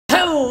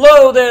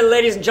Hello there,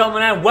 ladies and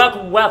gentlemen, and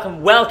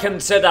welcome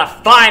to the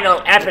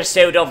final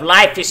episode of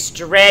Life is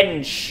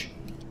Strange.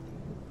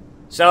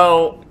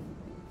 So,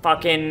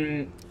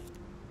 fucking...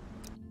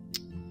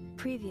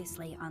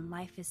 Previously on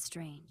Life is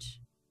Strange.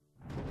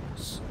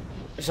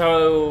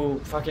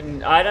 So,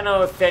 fucking, I don't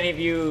know if any of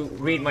you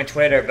read my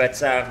Twitter,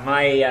 but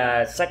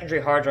my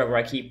secondary hard drive where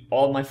I keep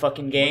all my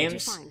fucking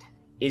games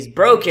is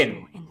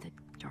broken.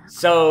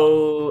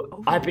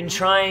 So, I've been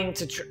trying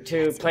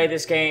to play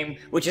this game,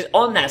 which is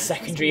on that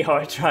secondary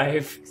hard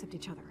drive,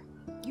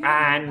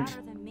 and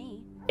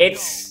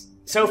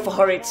so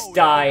far it's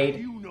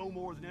died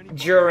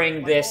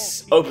during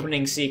this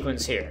opening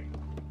sequence here.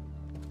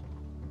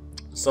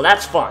 So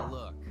that's fun.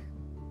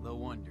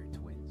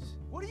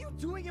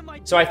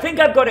 So I think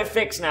I've got it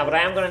fixed now, but I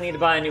am going to need to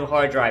buy a new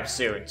hard drive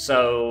soon,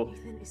 so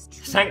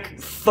thank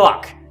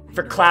fuck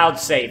for cloud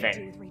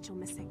saving.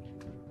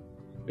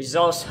 Which is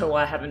also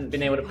why I haven't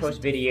been able to post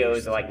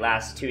videos the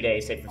last 2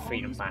 days, save for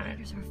Freedom Planet.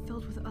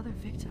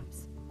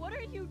 What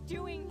are you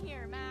doing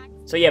here, Max?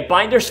 So yeah,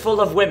 binders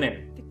full of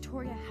women.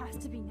 Victoria has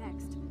to be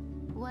next.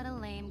 What a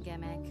lame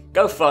gimmick.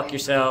 Go fuck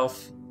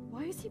yourself.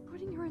 Why is he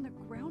putting her in the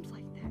ground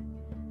like that?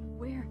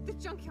 Where? The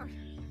junkyard.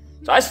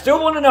 So I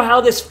still want to know how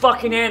this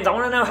fucking ends. I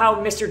want to know how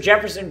Mr.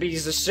 Jefferson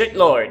becomes a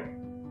shitlord.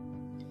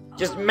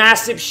 Just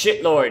massive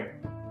shitlord.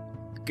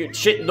 Good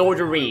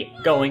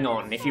shitlordery going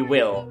on, if you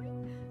will.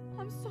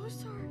 I'm so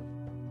sorry.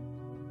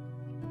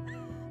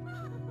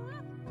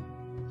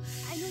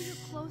 I know you're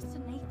close to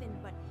Nathan,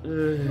 but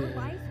your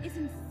life is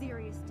in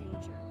serious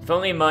danger. If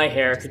only my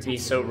hair could be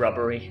so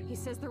rubbery. He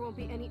says there won't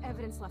be any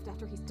evidence left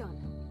after he's done.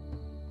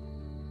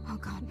 Oh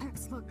God,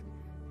 Max, look.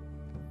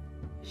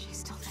 She's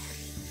still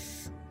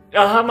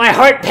there. My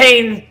heart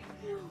pain!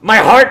 My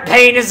heart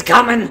pain is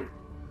coming!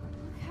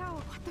 How?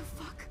 What the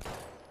fuck?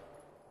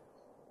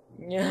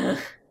 Yeah.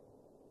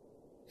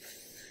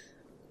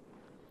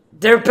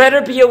 There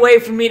better be a way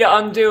for me to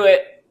undo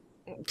it.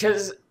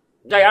 Because,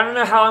 I don't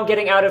know how I'm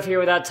getting out of here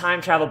without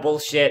time travel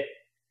bullshit.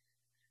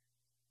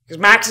 Because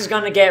Max is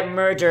gonna get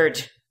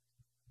murdered.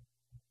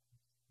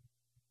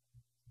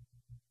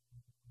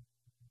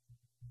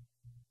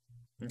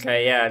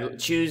 Okay, yeah,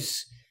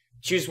 choose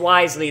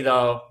wisely,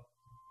 though.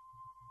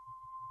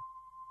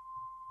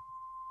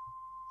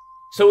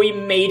 So we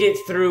made it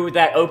through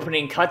that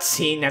opening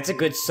cutscene. That's a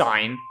good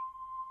sign.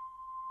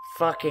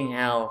 Fucking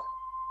hell.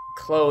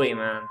 Chloe,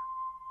 man.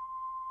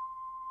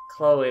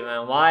 Chloe,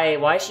 man.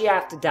 Why she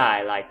have to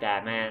die like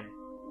that, man?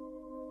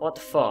 What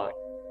the fuck?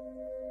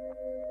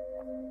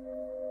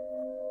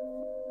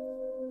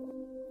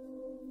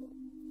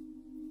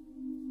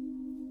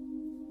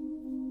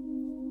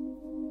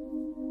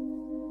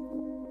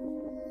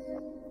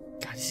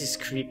 God, this is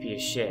creepy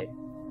as shit.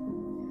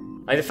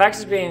 Like, the fact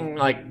it's being,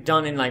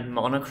 done in,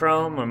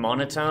 monochrome or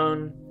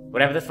monotone,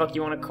 whatever the fuck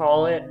you want to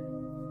call it.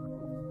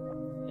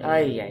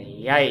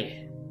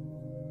 Ay.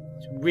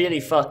 It's really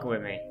fucking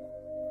with me.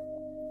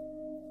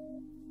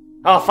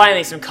 Oh,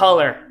 finally, some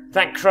color.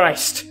 Thank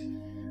Christ.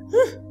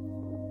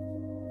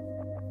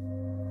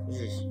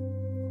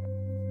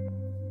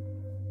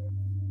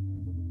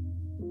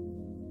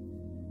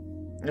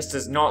 This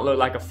does not look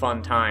like a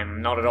fun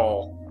time. Not at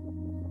all.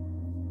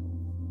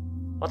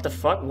 What the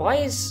fuck? Why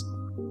is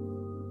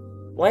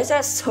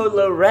that so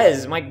low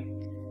res? My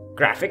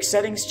graphics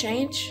settings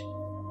change?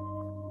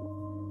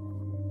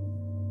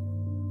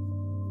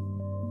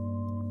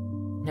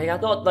 I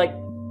thought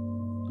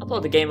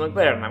the game looked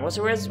better, man. What's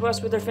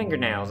with their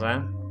fingernails,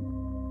 huh?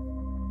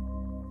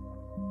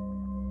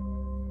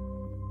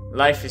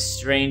 Life is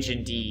strange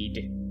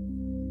indeed.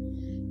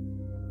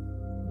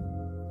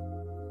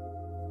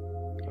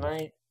 Can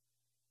I?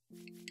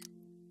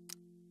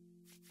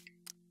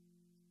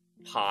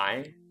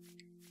 Hi.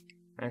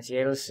 Nancy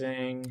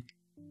Edelsing.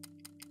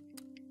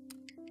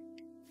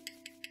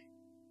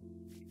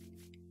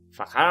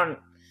 Fuck, I'm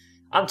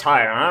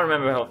tired. I don't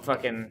remember how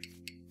fucking...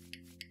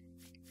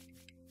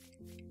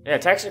 Yeah,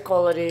 texture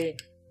quality.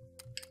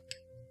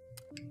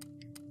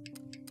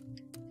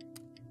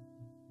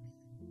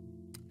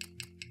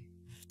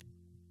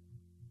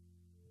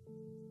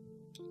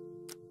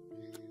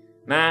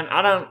 Man,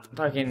 I don't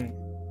fucking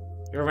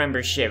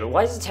remember shit, but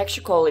why does the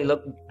texture quality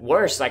look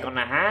worse, on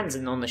the hands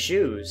and on the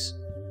shoes?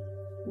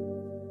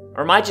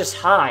 Or am I just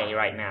high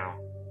right now?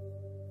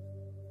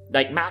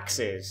 Like Max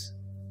is.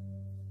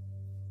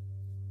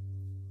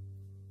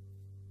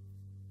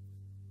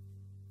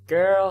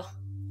 Girl.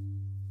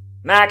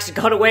 Max, you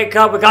gotta wake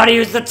up. We gotta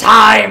use the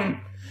time.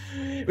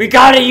 We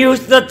gotta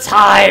use the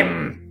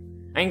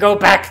time. And go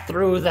back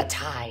through the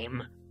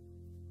time.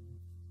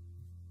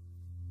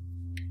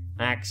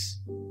 Max.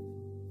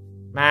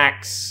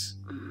 Max.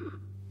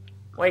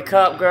 Wake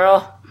up,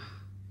 girl.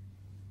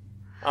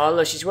 Oh,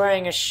 look, she's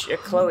wearing a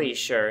Chloe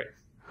shirt.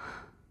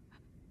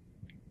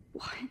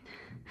 What?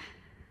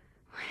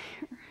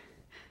 Where?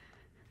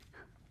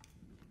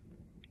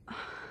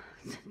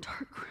 It's a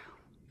dark room.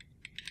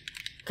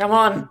 Come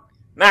on.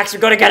 Max, we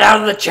gotta get out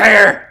of the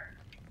chair!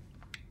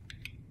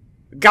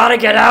 We gotta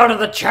get out of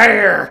the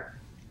chair!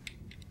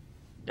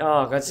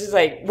 Oh, God, this is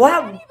what?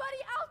 Anybody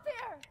out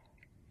there?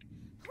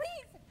 Please!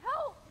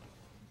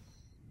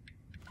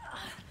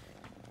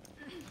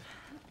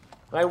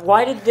 Like,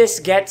 why did this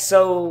get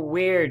so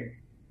weird?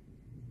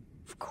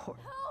 Of course.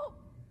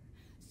 Help!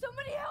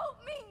 Somebody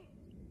help me!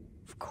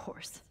 Of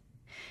course.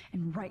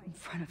 And right in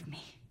front of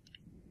me.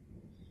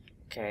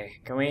 Okay,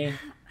 can we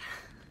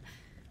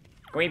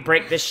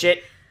break this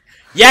shit?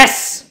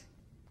 Yes!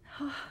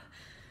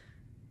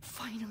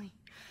 Finally,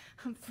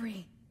 I'm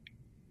free.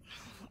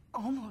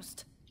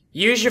 Almost.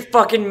 Use your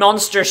fucking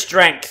monster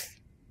strength.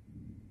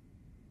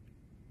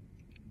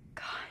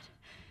 God,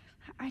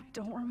 I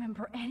don't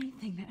remember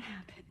anything that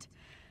happened.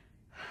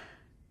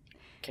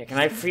 Okay, can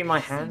I free my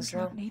hands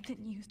now? Nathan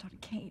used on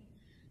Kate.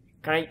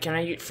 Can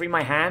I free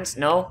my hands?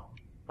 No?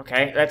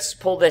 Okay, let's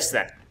pull this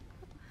then.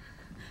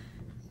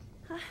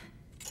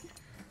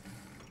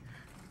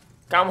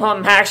 Come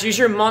on, Max, use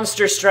your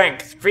monster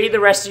strength. Free the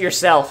rest of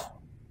yourself.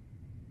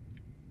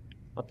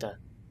 What the?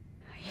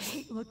 I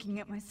hate looking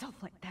at myself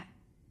like that.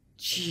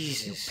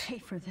 Jesus. You'll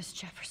pay for this,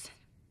 Jefferson.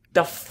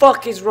 The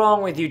fuck is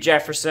wrong with you,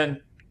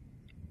 Jefferson?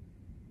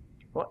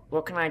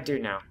 What can I do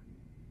now?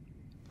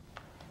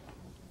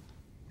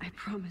 I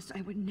promised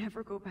I would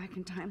never go back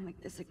in time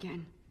like this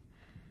again.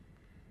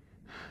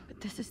 But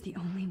this is the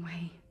only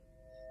way.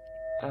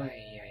 Oh,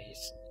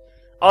 yes.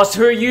 Oh, so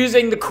we're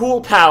using the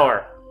cool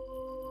power.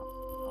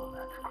 Oh,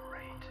 that's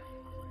great.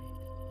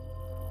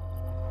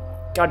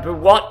 God, but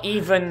what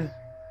even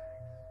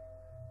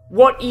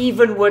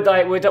would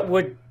like,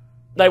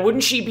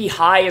 wouldn't she be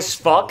high as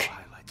fuck?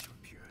 Highlights your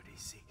purity,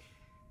 see.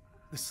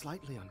 The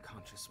slightly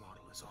unconscious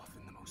model is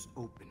often the most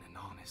open and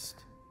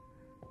honest.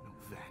 No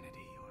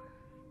vanity or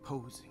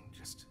posing,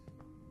 just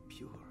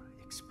pure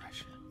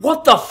expression.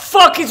 What the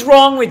fuck is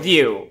wrong with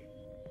you?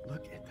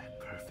 Look at that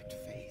perfect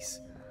face.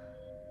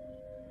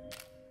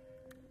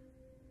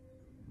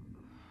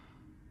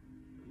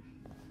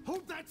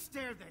 Hold that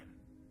stare there.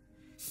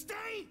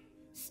 Stay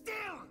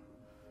still.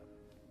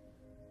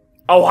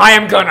 Oh, I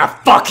am gonna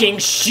fucking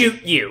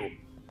shoot you.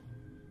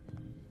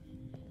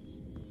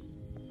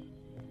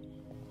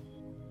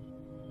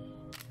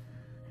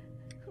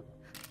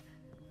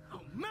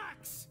 Oh,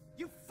 Max,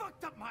 you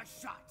fucked up my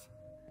shot.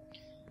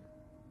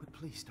 But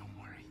please don't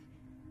worry.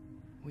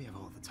 We have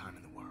all the time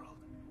in the world.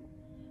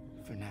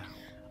 For now.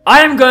 I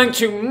am going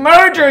to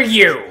murder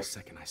you. The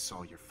second I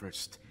saw your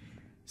first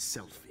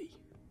selfie.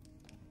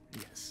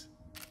 Yes,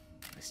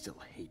 I still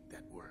hate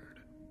that word.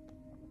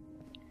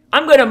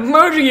 I'm gonna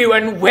murder you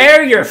and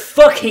wear your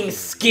fucking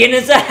skin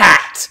as a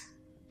hat.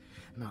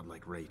 Not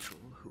like Rachel,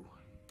 who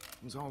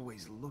was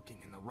always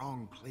looking in the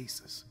wrong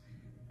places.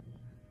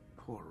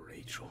 Poor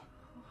Rachel.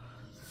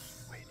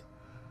 Wait.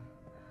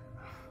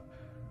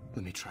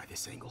 Let me try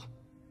this angle.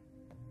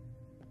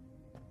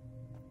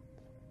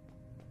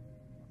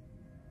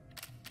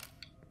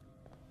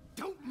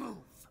 Don't move!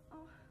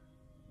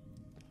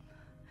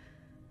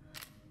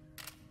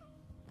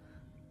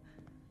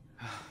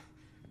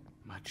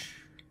 Much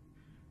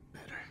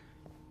better.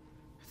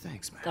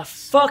 Thanks, Max. The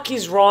fuck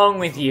is wrong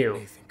with you?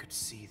 Nathan could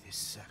see this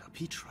setup.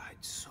 He tried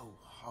so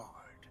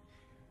hard.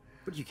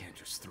 But you can't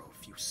just throw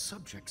a few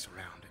subjects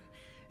around and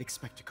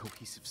expect a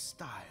cohesive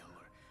style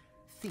or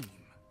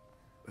theme.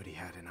 But he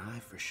had an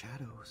eye for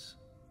shadows,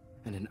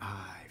 and an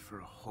eye for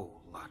a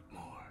whole lot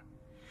more,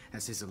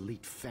 as his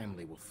elite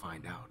family will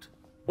find out.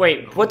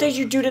 Wait, what did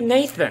you do to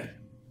Nathan?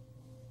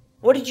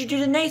 What did you do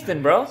to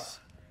Nathan, bro?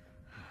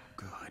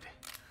 Good.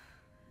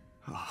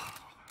 Oh,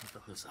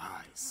 those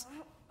eyes.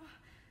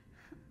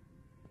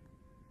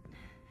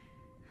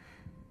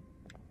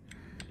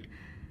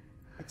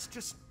 It's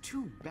just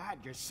too bad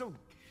you're so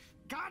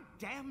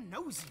goddamn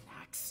nosy,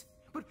 Max.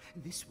 But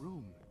this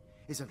room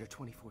is under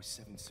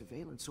 24/7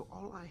 surveillance, so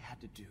all I had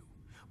to do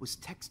was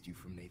text you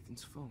from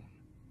Nathan's phone.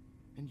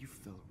 And you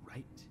fell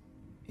right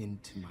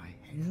into my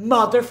hands.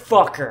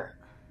 Motherfucker.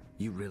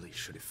 You really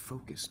should have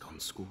focused on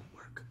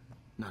schoolwork,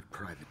 not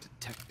private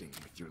detecting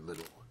with your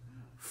little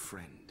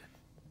friend.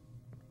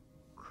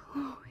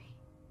 Chloe.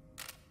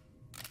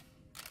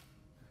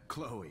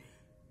 Chloe.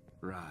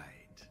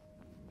 Right.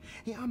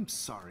 Yeah, I'm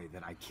sorry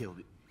that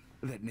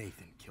that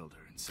Nathan killed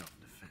her in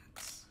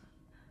self-defense.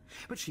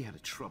 But she had a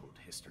troubled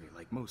history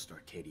like most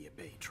Arcadia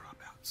Bay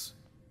dropouts.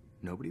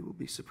 Nobody will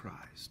be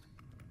surprised.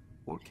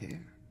 Or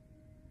care.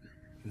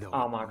 Though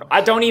Oh my god.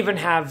 I don't even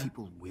have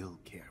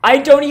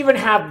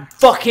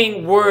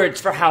fucking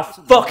words for how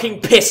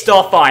fucking pissed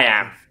off I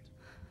am.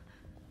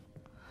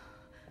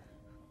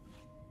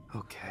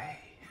 Okay.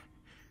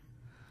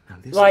 Now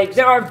this Like,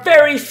 there are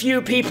very few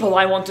people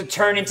I want to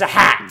turn into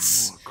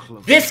hats.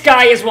 This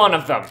guy is one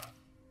of them.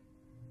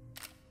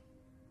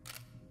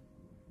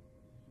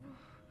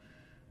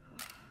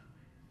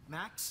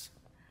 Max,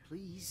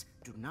 please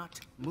do not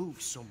move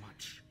so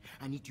much.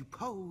 I need you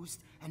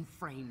posed and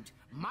framed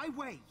my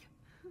way.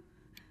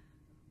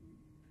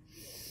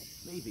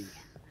 Maybe,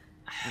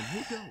 when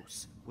he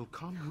goes, we'll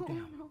calm you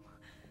down.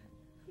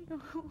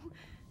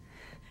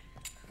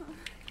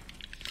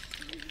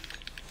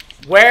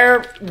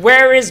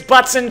 Where is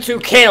Butson to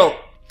kill?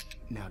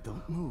 Now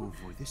don't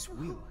move or this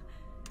will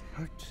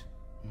hurt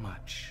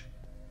much.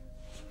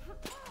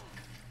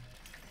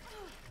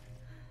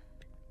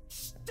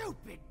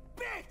 Stupid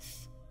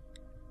bitch!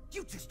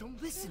 You just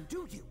don't listen,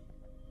 do you?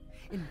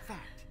 In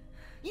fact,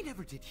 you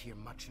never did hear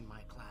much in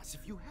my class.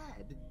 If you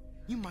had,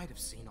 you might have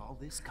seen all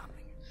this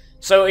coming.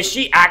 So is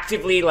she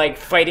actively, like,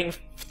 fighting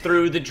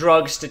through the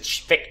drugs to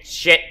fix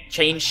shit,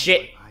 change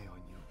shit? I've got my eye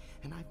on you,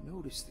 and I've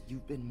noticed that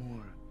you've been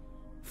more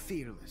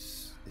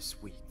fearless this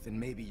week than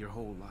maybe your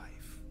whole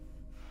life.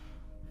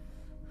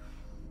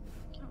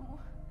 No.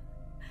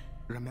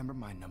 Remember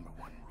my #1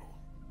 rule.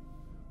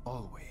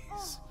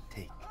 Always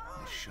take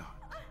the shot.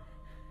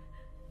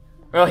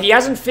 Well, he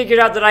hasn't figured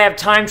out that I have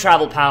time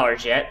travel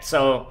powers yet,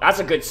 so that's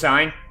a good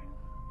sign.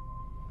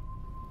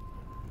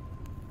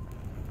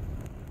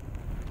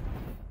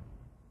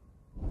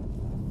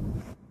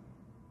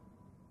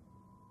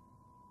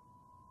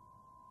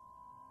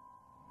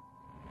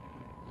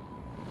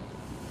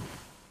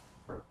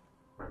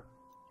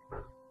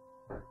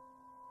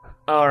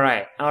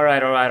 Alright.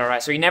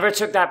 So he never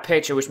took that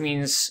picture, which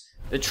means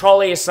the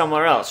trolley is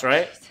somewhere else,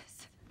 right?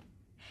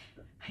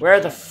 Where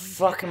the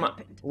fuck am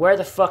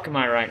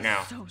I right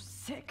now? So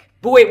sick.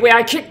 But wait,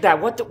 I kicked that.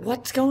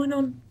 What's going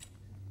on?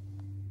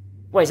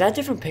 Wait, is that a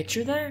different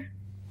picture there?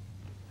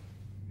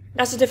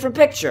 That's a different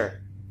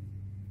picture.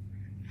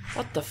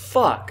 What the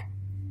fuck?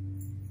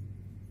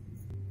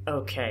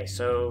 Okay,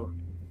 so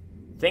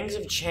things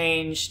have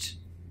changed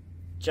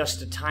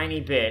just a tiny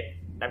bit.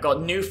 I've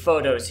got new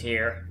photos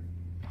here.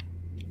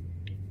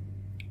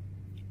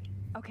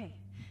 Okay.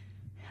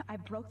 I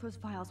broke those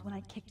files when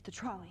I kicked the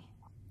trolley.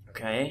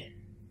 Okay.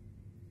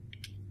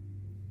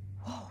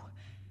 Whoa.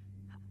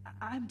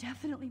 I'm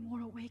definitely more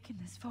awake in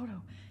this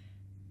photo.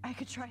 I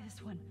could try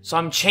this one. So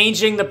I'm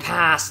changing the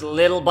past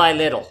little by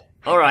little.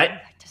 Alright.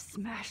 I'd like to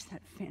smash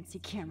that fancy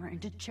camera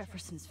into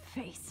Jefferson's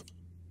face.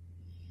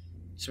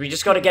 So we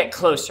just gotta get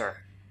closer.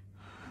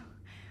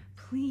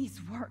 Please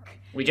work.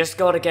 We just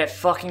gotta get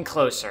fucking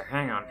closer.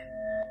 Hang on.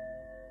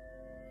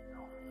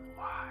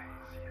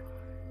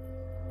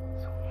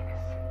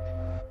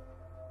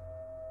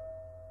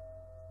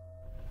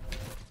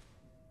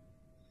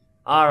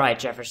 Alright,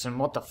 Jefferson,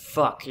 what the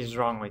fuck is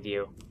wrong with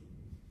you?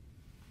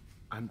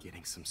 I'm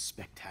getting some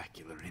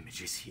spectacular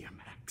images here,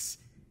 Max.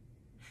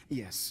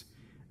 Yes,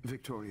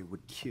 Victoria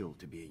would kill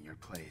to be in your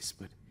place,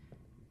 but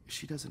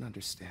she doesn't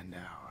understand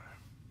our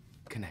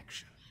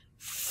connection.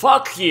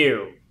 Fuck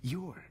you!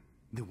 You're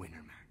the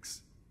winner,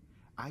 Max.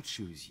 I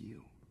choose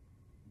you.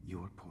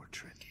 Your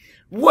portrait.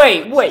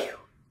 Wait!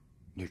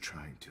 You're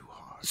trying too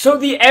hard. So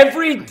the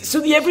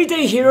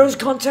Everyday Heroes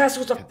contest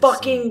was a At the same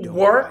fucking don't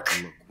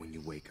work? look when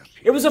you wake up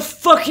here. It was a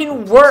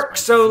fucking work,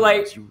 so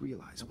like... You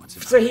realize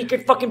what's So he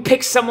could fucking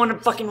pick someone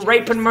and fucking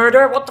rape and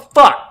murder? What the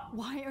fuck?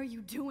 Why are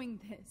you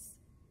doing this?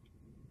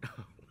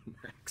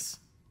 Max,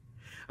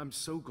 I'm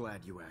so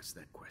glad you asked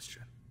that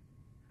question.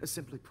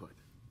 Simply put,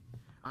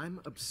 I'm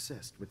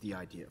obsessed with the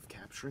idea of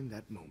capturing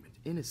that moment.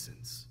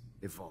 Innocence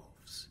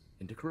evolves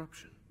into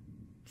corruption.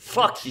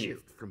 Fuck you.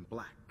 Shift from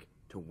black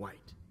to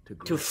white to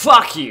gray To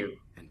fuck you!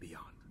 and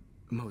beyond.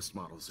 Most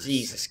models are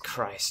Jesus cynical.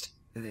 Christ.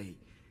 They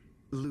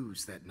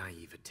lose that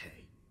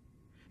naivete.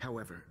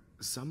 However,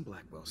 some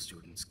Blackwell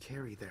students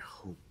carry their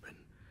hope and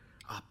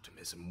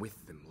optimism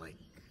with them like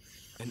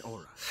an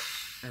aura.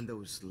 And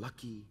those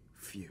lucky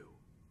few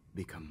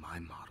become my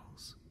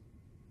models.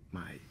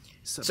 My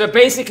So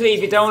basically,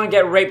 if you don't want to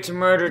get raped and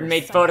murdered and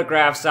made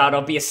photographs out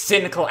of, be a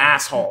cynical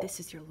asshole. This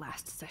is your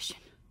last session.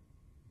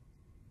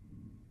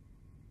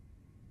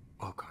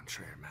 Au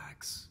contraire,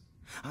 Max.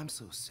 I'm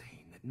so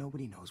sane that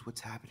nobody knows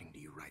what's happening to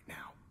you right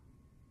now.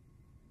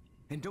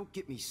 And don't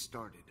get me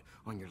started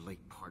on your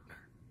late partner.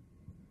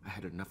 I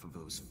had enough of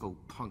those faux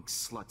punk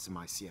sluts in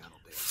my Seattle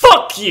days.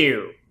 Fuck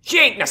you! She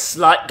ain't a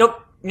slut. Don't...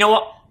 You know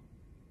what?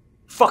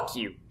 Fuck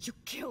you. You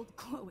killed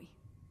Chloe.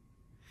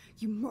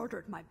 You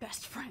murdered my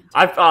best friend.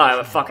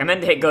 Fuck, I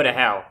meant to hit go to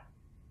hell.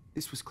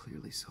 This was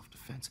clearly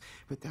self-defense,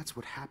 but that's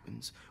what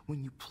happens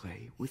when you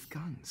play with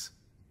guns.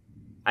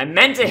 I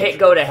meant to hit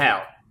go to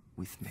hell.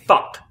 With me.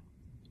 Fuck.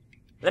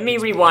 Let me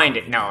rewind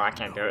it. No, I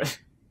can't do it.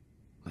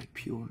 Like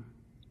pure,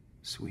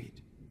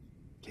 sweet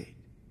Kate.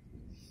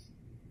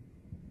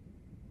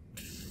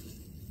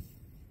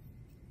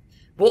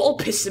 What'll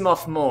piss him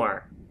off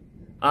more?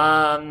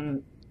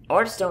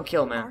 Artists don't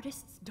kill, man.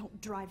 Artists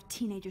don't drive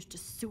teenagers to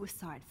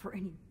suicide for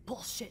any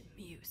bullshit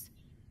muse.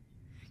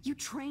 You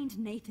trained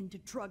Nathan to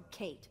drug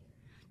Kate,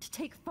 to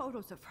take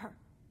photos of her.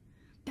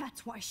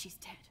 That's why she's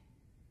dead.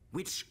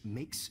 Which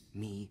makes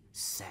me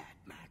sad,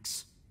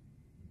 Max.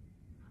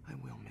 I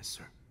will miss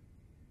her.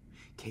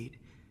 Kate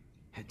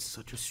had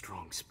such a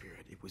strong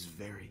spirit, it was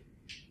very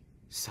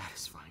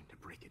satisfying to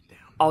break it down.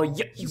 Oh,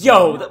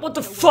 what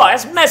the fuck?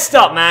 That's messed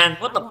up, man.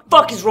 What the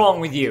fuck is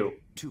wrong with you?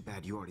 Too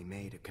bad you already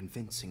made a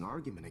convincing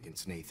argument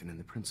against Nathan and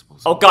the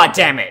principals. Oh, god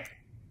damn it.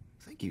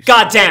 Thank you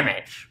God so damn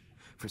it. much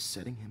for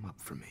setting him up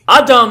for me.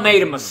 I done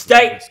made a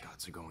mistake. The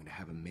Scots are going to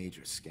have a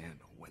major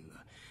scandal when the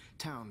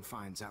town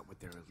finds out what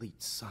their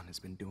elite son has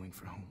been doing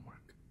for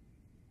homework.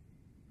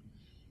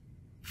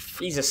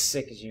 He's as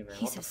sick as you, man.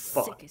 He's What the as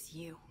fuck? sick as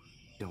you.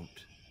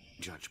 Don't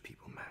judge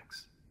people,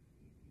 Max.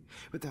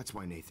 But that's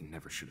why Nathan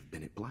never should have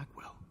been at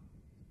Blackwell.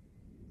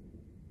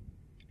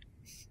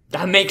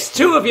 That makes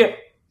two of you.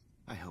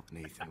 I helped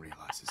Nathan Nathan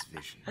realize his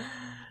vision.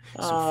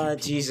 Ah,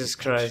 Jesus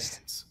Christ.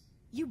 Chance.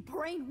 You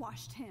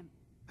brainwashed him.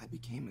 I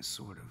became a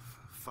sort of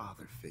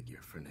father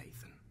figure for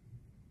Nathan.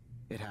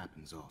 It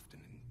happens often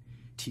in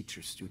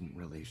teacher-student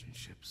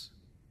relationships.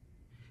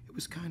 It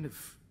was kind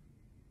of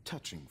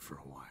touching for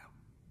a while.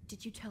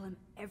 Did you tell him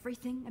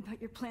everything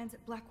about your plans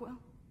at Blackwell?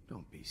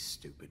 Don't be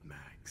stupid,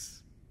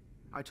 Max.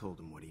 I told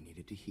him what he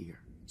needed to hear.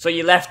 So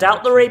you left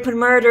out the rape and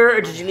murder,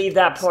 or did you leave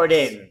that part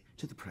in?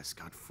 To the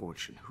Prescott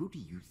fortune, who do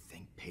you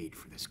think paid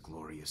for this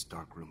glorious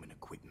darkroom and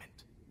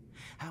equipment?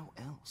 How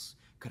else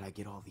could I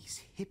get all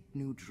these hip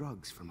new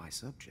drugs for my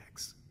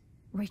subjects?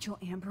 Rachel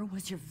Amber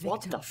was your victim.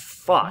 What the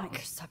fuck? Not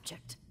your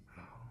subject.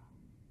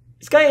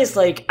 This guy is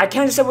like, I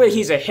can't decide whether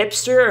he's a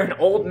hipster or an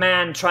old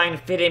man trying to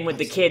fit in with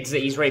the kids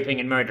that he's raping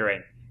and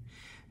murdering.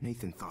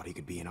 Nathan thought he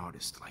could be an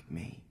artist like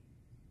me.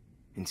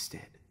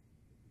 Instead,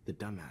 the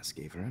dumbass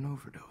gave her an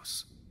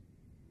overdose.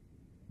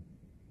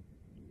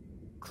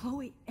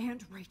 Chloe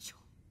and Rachel.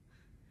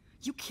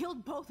 You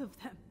killed both of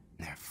them.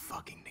 They're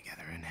fucking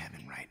together in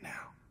heaven right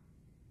now.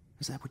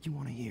 Is that what you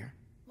want to hear?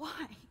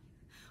 Why?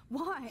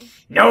 Why?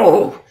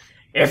 No!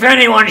 If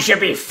anyone should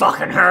be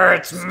fucking her,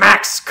 it's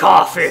Max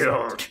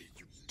Caulfield!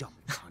 You dumb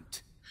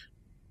cunt.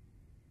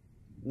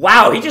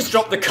 Wow, he just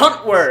dropped the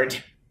cunt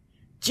word!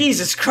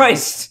 Jesus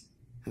Christ!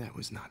 That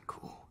was not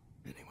cool.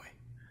 Anyway.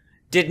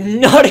 Did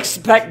not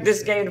expect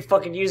this game to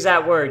fucking use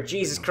that word,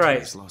 Jesus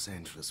Christ. Los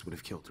Angeles would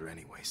have killed her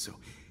anyway, so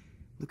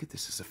look at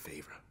this as a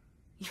favor.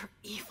 You're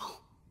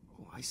evil.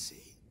 Oh, I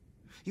see.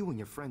 You and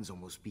your friends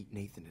almost beat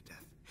Nathan to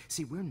death.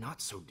 See, we're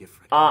not so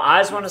different. I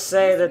just want to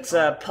say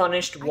that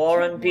Punished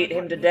Warren beat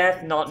him to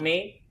death, not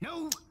me.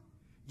 No,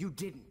 you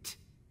didn't.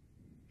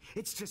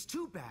 It's just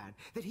too bad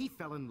that he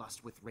fell in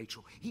lust with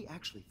Rachel. He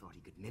actually thought he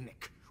could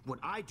mimic what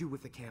I do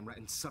with the camera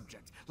and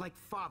subject, like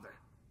father,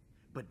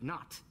 but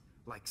not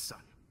like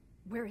son.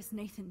 Where is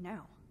Nathan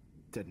now?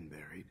 Dead and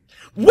buried.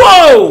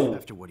 Whoa!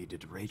 After what he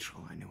did to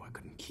Rachel, I knew I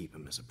couldn't keep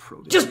him as a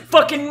protege. Just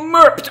fucking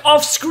murped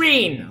off Now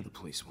screen! the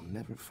police will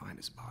never find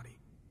his body.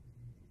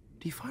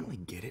 Do you finally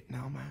get it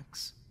now,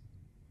 Max?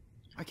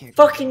 I can't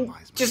Fucking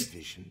compromise my just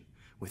vision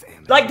with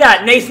Emmett. like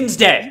that, Nathan's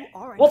dead.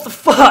 What the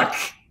fuck?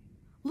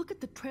 Look at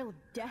the trail of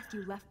death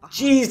you left behind.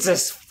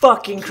 Jesus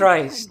fucking You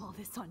Christ. blame all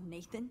this on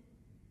Nathan?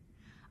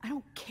 I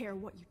don't care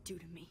what you do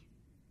to me.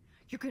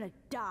 You're gonna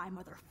die,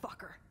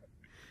 motherfucker.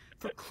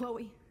 For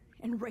Chloe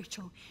and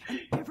Rachel and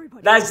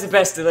everybody. That's the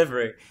best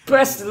delivery.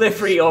 Best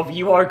delivery of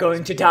you are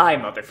going to die,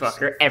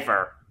 motherfucker,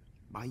 ever.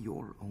 By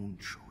your own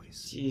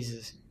choice.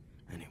 Jesus.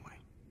 Anyway,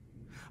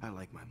 I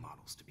like my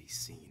models to be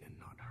seen and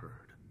not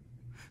heard.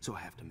 So I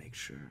have to make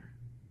sure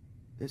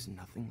there's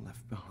nothing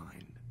left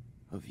behind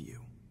of you.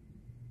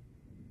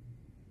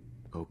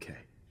 Okay.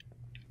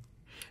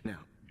 Now,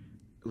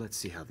 let's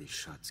see how these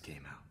shots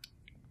came out.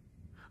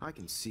 I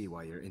can see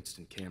why your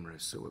instant camera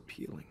is so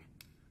appealing.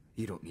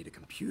 You don't need a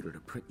computer to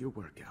print your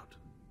work out.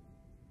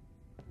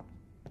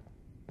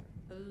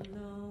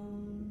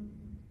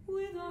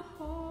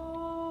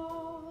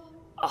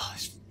 Oh,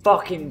 it's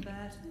fucking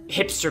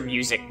hipster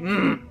music.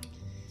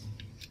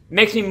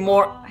 Makes me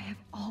more. I have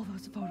all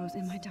those photos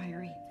in my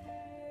diary.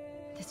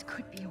 This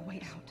could be a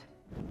way out.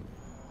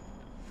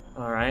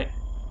 Alright.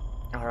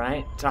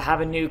 Alright. So I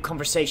have a new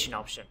conversation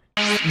option.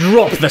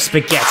 Drop the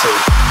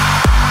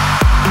spaghetti!